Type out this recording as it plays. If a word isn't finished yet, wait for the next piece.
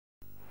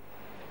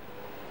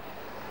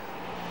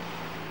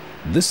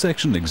This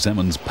section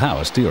examines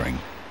power steering.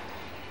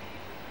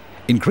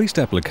 Increased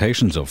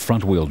applications of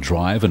front-wheel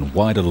drive and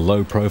wider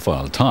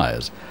low-profile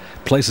tyres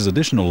places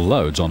additional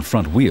loads on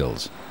front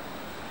wheels.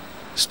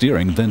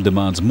 Steering then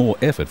demands more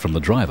effort from the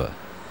driver.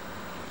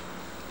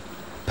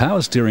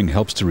 Power steering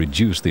helps to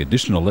reduce the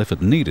additional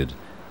effort needed.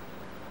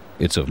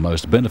 It's of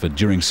most benefit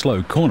during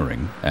slow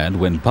cornering and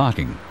when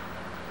parking.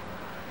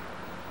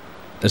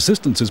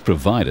 Assistance is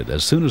provided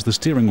as soon as the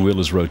steering wheel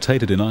is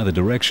rotated in either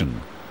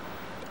direction,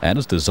 and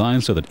is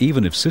designed so that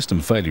even if system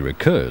failure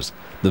occurs,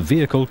 the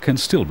vehicle can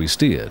still be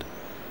steered.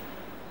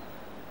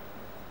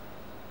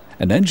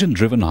 An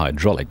engine-driven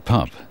hydraulic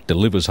pump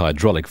delivers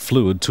hydraulic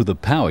fluid to the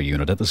power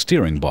unit at the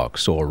steering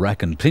box or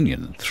rack and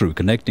pinion through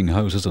connecting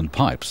hoses and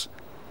pipes.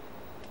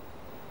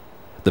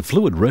 The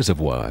fluid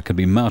reservoir can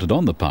be mounted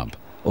on the pump,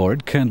 or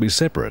it can be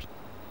separate.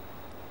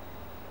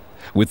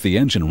 With the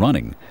engine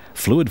running,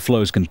 fluid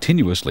flows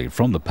continuously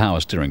from the power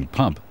steering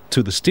pump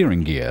to the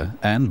steering gear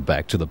and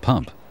back to the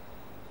pump.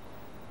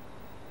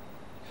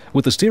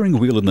 With the steering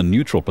wheel in the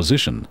neutral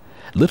position,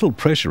 little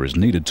pressure is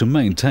needed to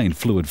maintain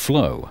fluid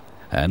flow,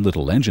 and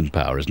little engine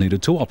power is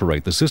needed to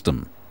operate the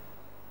system.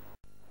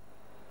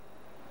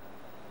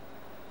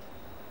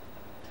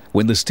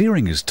 When the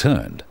steering is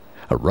turned,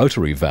 a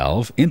rotary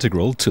valve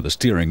integral to the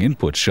steering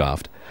input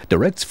shaft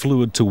directs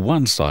fluid to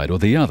one side or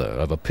the other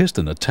of a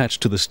piston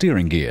attached to the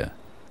steering gear.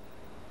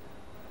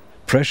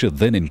 Pressure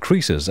then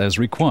increases as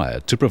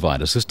required to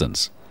provide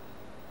assistance.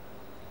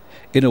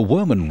 In a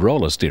Wurman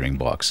roller steering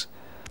box,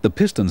 the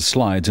piston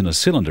slides in a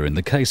cylinder in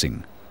the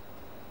casing.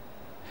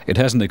 It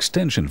has an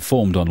extension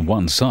formed on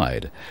one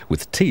side,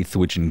 with teeth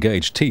which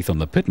engage teeth on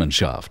the pitman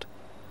shaft.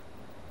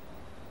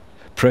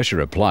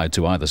 Pressure applied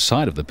to either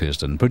side of the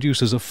piston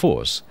produces a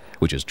force,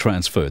 which is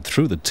transferred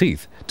through the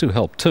teeth to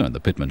help turn the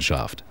pitman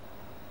shaft.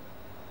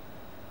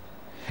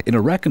 In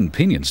a rack and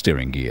pinion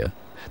steering gear,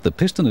 the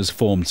piston is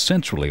formed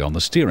centrally on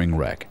the steering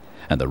rack,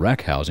 and the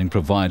rack housing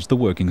provides the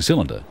working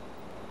cylinder.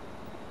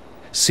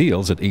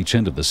 Seals at each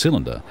end of the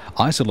cylinder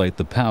isolate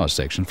the power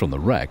section from the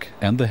rack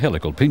and the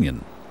helical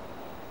pinion.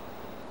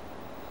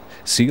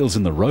 Seals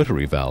in the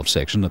rotary valve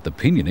section at the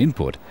pinion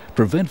input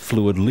prevent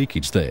fluid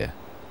leakage there.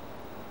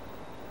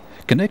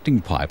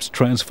 Connecting pipes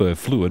transfer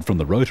fluid from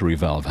the rotary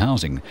valve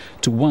housing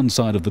to one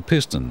side of the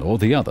piston or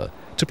the other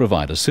to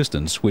provide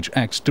assistance which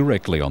acts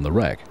directly on the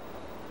rack.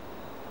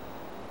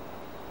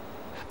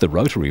 The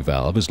rotary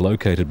valve is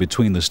located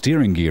between the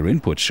steering gear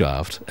input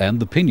shaft and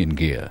the pinion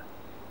gear.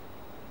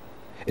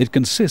 It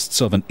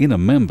consists of an inner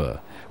member,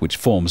 which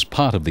forms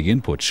part of the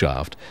input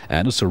shaft,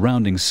 and a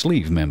surrounding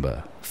sleeve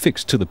member,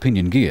 fixed to the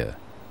pinion gear.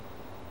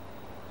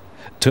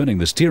 Turning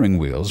the steering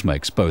wheels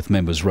makes both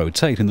members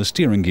rotate in the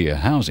steering gear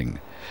housing,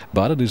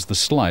 but it is the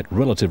slight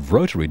relative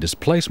rotary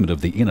displacement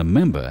of the inner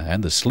member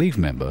and the sleeve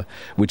member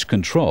which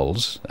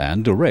controls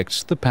and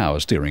directs the power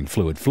steering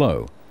fluid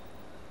flow.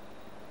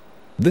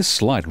 This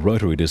slight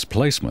rotary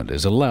displacement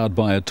is allowed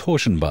by a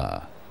torsion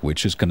bar,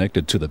 which is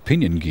connected to the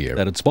pinion gear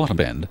at its bottom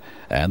end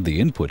and the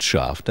input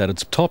shaft at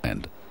its top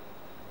end.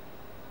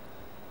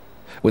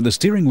 When the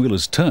steering wheel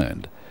is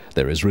turned,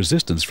 there is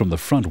resistance from the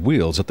front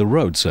wheels at the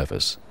road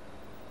surface.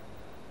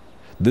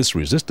 This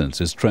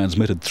resistance is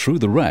transmitted through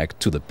the rack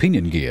to the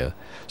pinion gear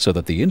so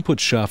that the input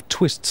shaft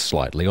twists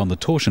slightly on the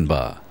torsion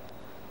bar.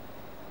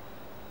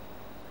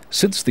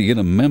 Since the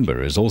inner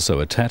member is also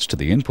attached to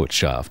the input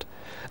shaft,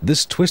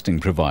 this twisting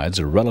provides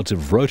a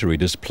relative rotary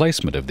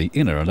displacement of the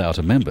inner and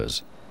outer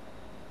members.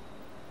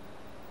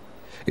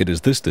 It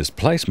is this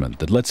displacement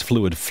that lets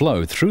fluid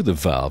flow through the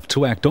valve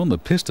to act on the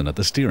piston at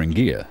the steering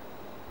gear.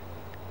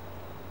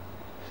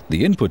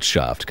 The input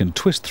shaft can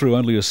twist through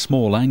only a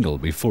small angle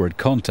before it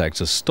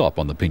contacts a stop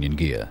on the pinion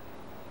gear.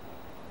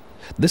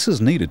 This is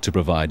needed to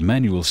provide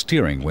manual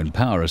steering when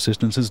power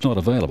assistance is not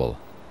available.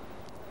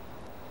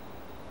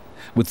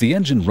 With the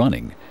engine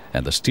running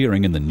and the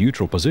steering in the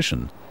neutral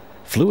position,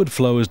 fluid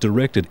flow is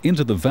directed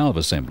into the valve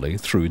assembly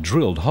through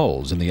drilled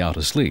holes in the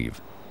outer sleeve.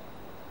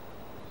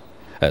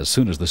 As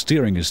soon as the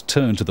steering is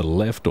turned to the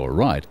left or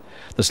right,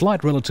 the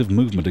slight relative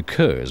movement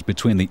occurs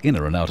between the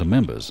inner and outer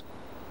members.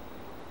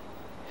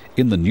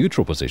 In the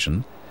neutral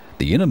position,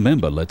 the inner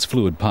member lets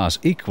fluid pass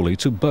equally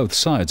to both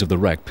sides of the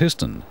rack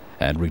piston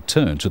and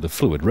return to the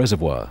fluid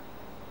reservoir.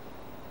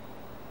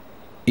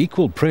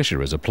 Equal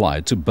pressure is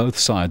applied to both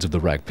sides of the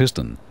rack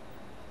piston.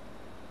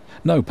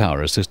 No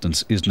power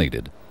assistance is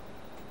needed.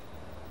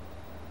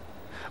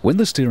 When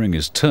the steering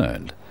is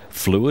turned,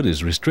 fluid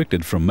is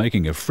restricted from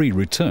making a free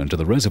return to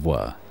the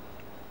reservoir.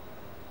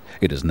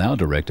 It is now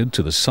directed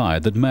to the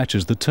side that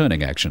matches the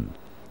turning action.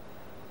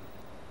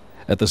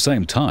 At the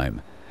same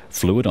time,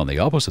 fluid on the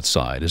opposite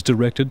side is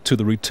directed to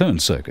the return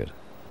circuit,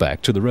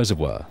 back to the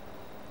reservoir.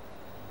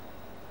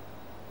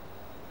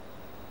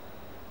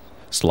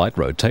 Slight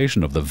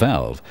rotation of the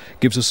valve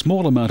gives a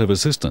small amount of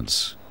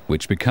assistance,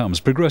 which becomes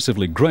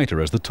progressively greater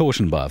as the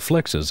torsion bar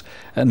flexes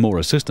and more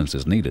assistance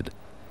is needed.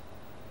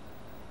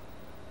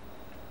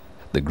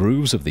 The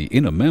grooves of the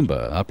inner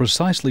member are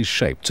precisely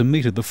shaped to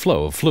meter the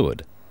flow of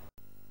fluid.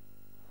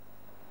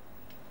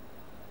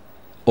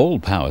 All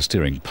power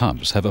steering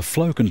pumps have a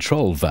flow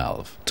control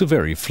valve to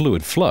vary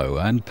fluid flow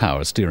and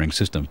power steering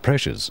system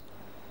pressures.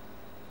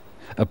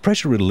 A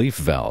pressure relief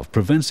valve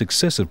prevents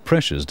excessive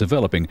pressures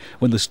developing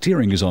when the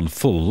steering is on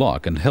full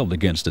lock and held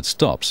against its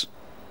stops.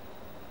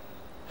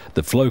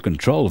 The flow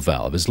control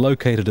valve is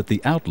located at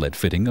the outlet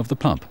fitting of the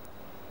pump.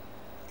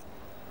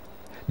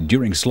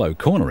 During slow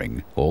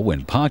cornering or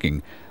when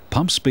parking,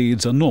 pump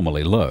speeds are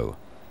normally low.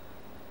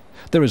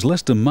 There is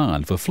less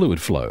demand for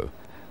fluid flow,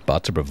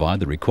 but to provide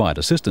the required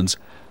assistance,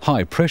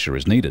 high pressure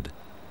is needed.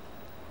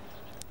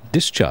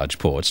 Discharge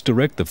ports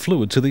direct the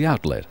fluid to the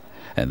outlet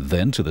and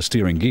then to the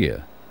steering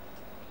gear.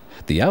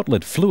 The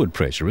outlet fluid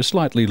pressure is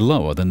slightly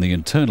lower than the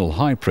internal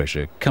high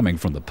pressure coming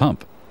from the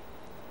pump.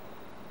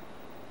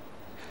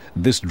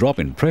 This drop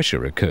in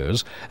pressure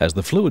occurs as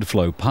the fluid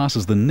flow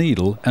passes the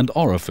needle and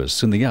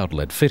orifice in the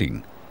outlet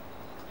fitting.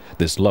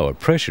 This lower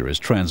pressure is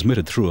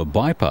transmitted through a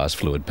bypass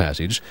fluid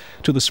passage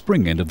to the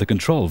spring end of the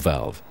control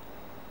valve.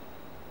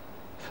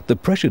 The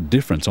pressure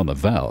difference on the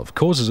valve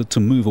causes it to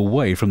move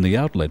away from the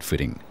outlet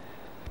fitting,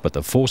 but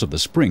the force of the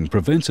spring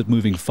prevents it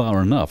moving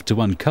far enough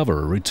to uncover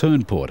a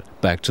return port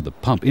back to the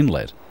pump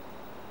inlet.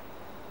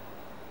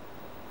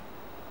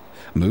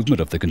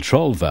 Movement of the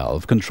control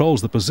valve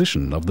controls the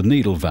position of the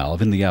needle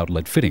valve in the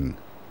outlet fitting,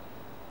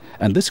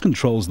 and this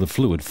controls the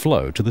fluid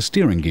flow to the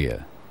steering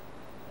gear.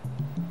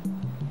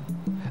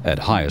 At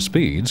higher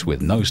speeds,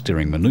 with no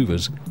steering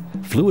maneuvers,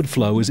 fluid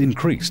flow is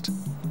increased.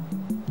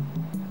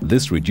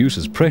 This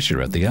reduces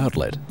pressure at the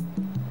outlet.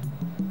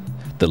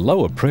 The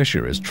lower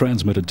pressure is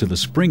transmitted to the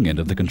spring end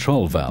of the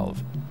control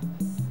valve.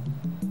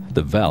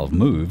 The valve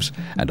moves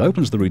and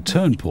opens the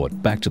return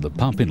port back to the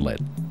pump inlet.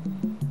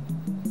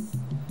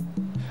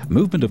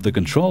 Movement of the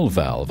control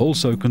valve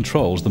also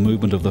controls the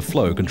movement of the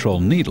flow control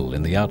needle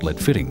in the outlet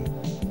fitting.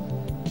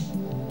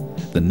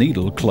 The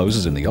needle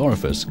closes in the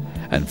orifice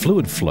and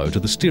fluid flow to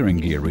the steering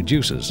gear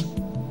reduces.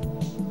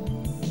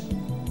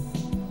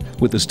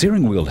 With the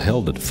steering wheel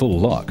held at full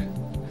lock,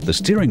 the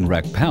steering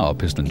rack power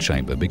piston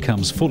chamber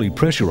becomes fully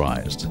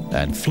pressurized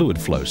and fluid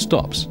flow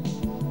stops.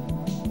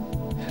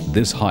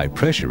 This high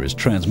pressure is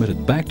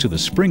transmitted back to the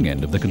spring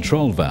end of the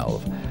control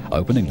valve,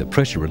 opening the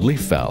pressure relief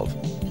valve.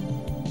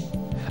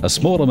 A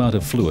small amount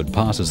of fluid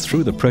passes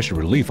through the pressure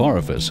relief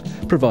orifice,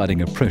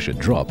 providing a pressure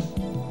drop.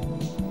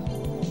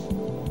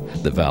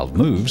 The valve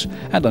moves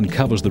and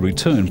uncovers the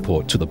return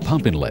port to the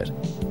pump inlet.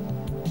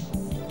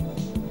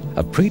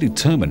 A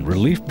predetermined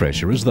relief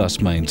pressure is thus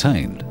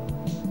maintained.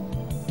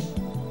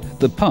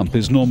 The pump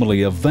is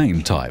normally a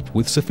vane type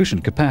with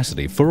sufficient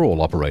capacity for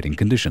all operating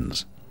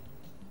conditions.